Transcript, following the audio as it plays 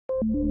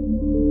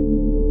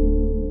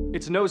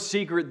It's no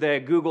secret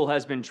that Google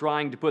has been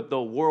trying to put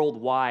the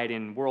worldwide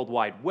in World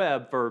Wide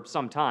Web for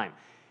some time.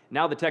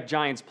 Now the tech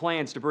giant's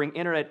plans to bring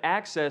internet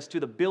access to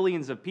the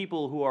billions of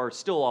people who are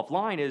still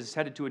offline is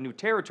headed to a new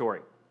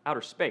territory,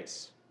 outer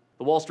space.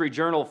 The Wall Street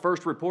Journal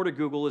first reported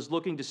Google is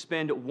looking to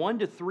spend $1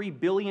 to $3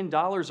 billion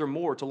or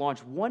more to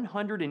launch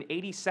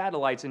 180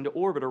 satellites into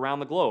orbit around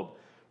the globe,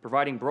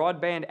 providing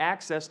broadband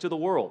access to the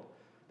world.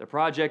 The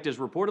project is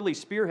reportedly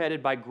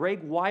spearheaded by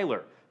Greg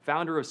Weiler,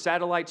 founder of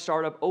satellite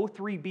startup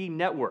O3B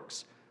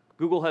Networks.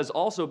 Google has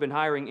also been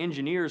hiring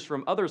engineers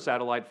from other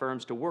satellite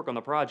firms to work on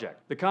the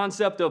project. The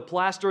concept of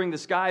plastering the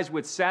skies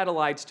with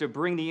satellites to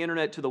bring the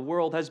internet to the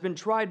world has been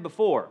tried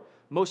before,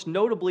 most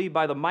notably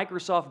by the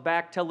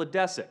Microsoft-backed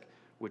Teledesic,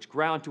 which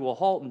ground to a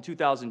halt in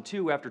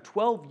 2002 after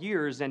 12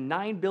 years and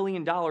 $9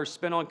 billion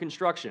spent on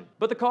construction.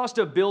 But the cost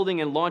of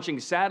building and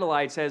launching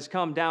satellites has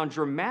come down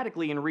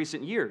dramatically in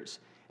recent years,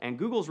 and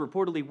Google's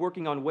reportedly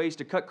working on ways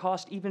to cut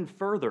costs even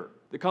further.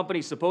 The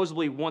company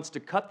supposedly wants to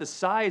cut the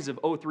size of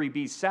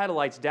O3B's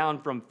satellites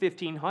down from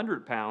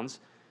 1,500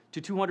 pounds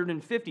to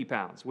 250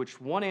 pounds,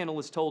 which one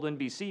analyst told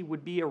NBC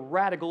would be a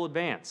radical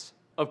advance.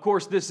 Of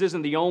course, this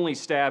isn't the only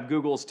stab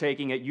Google's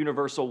taking at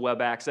universal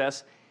web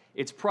access.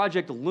 Its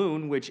Project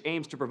Loon, which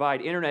aims to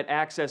provide internet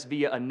access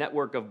via a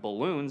network of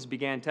balloons,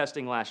 began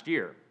testing last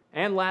year.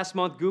 And last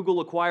month,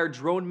 Google acquired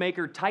drone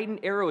maker Titan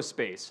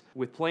Aerospace,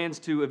 with plans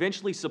to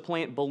eventually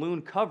supplant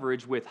balloon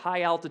coverage with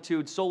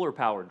high-altitude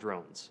solar-powered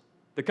drones.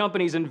 The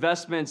company's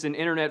investments in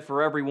Internet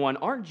for Everyone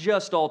aren't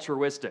just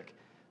altruistic.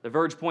 The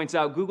Verge points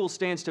out Google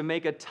stands to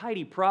make a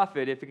tidy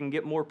profit if it can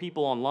get more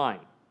people online.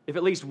 If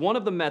at least one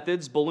of the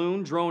methods,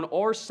 balloon, drone,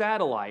 or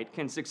satellite,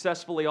 can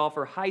successfully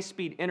offer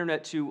high-speed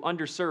internet to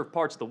underserved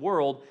parts of the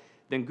world,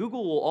 then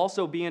Google will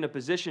also be in a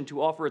position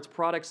to offer its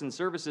products and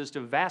services to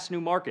vast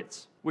new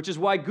markets. Which is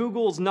why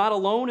Google's not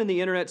alone in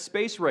the internet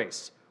space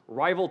race.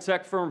 Rival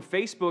tech firm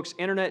Facebook's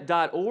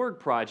Internet.org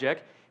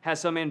project has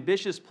some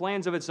ambitious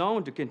plans of its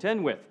own to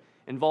contend with,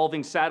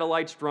 involving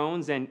satellites,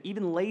 drones, and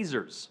even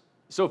lasers.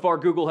 So far,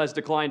 Google has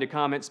declined to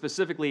comment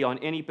specifically on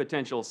any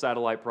potential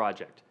satellite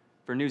project.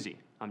 For Newsy,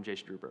 I'm Jay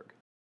Struberg.